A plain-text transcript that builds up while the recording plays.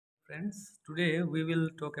friends. Today we will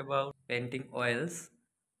talk about painting oils,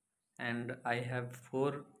 and I have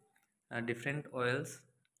four different oils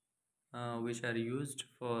which are used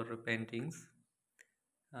for paintings.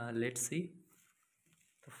 Let's see.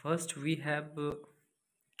 The first we have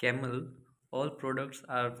Camel. All products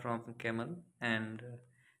are from Camel, and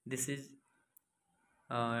this is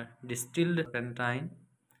distilled turpentine,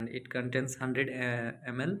 and it contains 100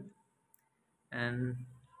 ml. And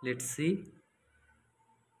let's see.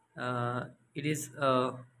 It is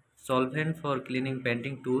a solvent for cleaning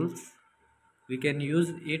painting tools. We can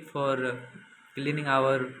use it for cleaning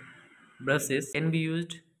our brushes. Can be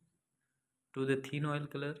used to the thin oil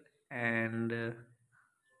color, and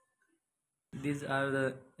these are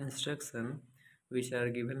the instructions which are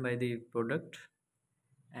given by the product.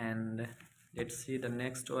 And let's see the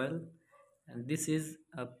next oil, and this is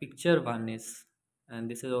a picture varnish,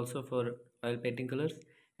 and this is also for oil painting colors,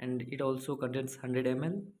 and it also contains 100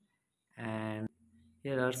 ml. And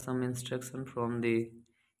here are some instructions from the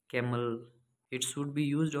Camel. It should be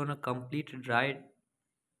used on a complete dried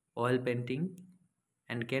oil painting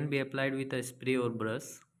and can be applied with a spray or brush.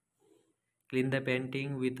 Clean the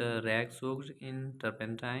painting with a rag soaked in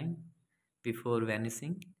turpentine before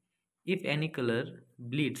vanishing. If any color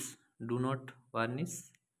bleeds, do not varnish.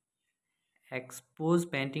 Expose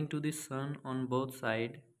painting to the sun on both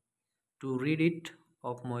sides to rid it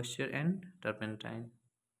of moisture and turpentine.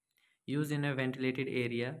 Use in a ventilated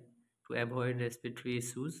area to avoid respiratory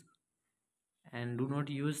issues. And do not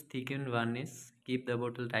use thickened varnish. Keep the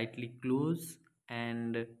bottle tightly closed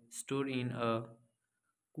and store in a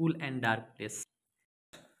cool and dark place.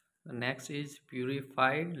 The next is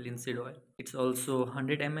purified linseed oil. It's also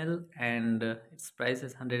 100 ml, and its price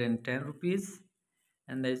is 110 rupees.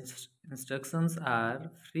 And the instructions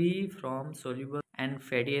are free from soluble and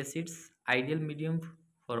fatty acids, ideal medium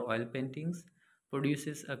for oil paintings,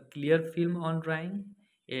 produces a clear film on drying.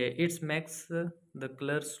 It makes the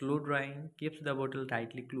color slow drying, keeps the bottle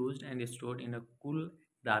tightly closed and is stored in a cool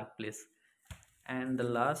dark place. And the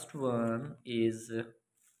last one is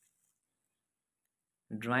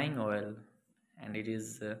drying oil, and it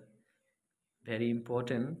is very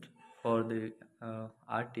important for the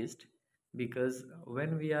artist, because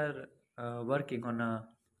when we are working on a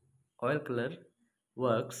oil color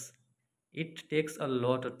works, it takes a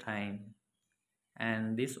lot of time,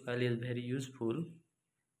 and this oil is very useful.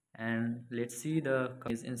 And let's see the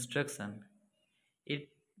instruction. It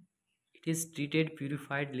it is treated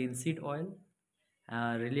purified linseed oil,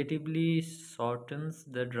 relatively shortens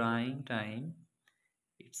the drying time.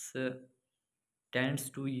 It's tends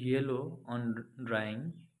to yellow on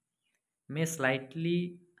drying, may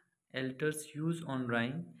slightly alters use on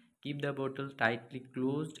drying. Keep the bottle tightly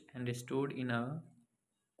closed and stored in a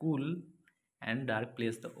cool and dark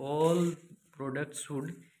place. All products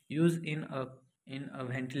should use in a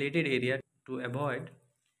ventilated area to avoid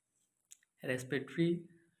respiratory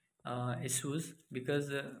issues,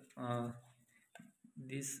 because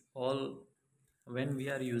this all, when we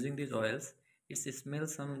are using these oils, it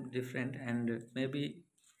smells some different, and maybe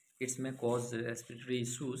it may cause respiratory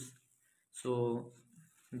issues. So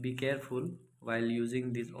be careful while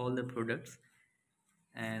using these all the products.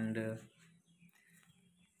 And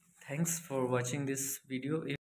thanks for watching this video.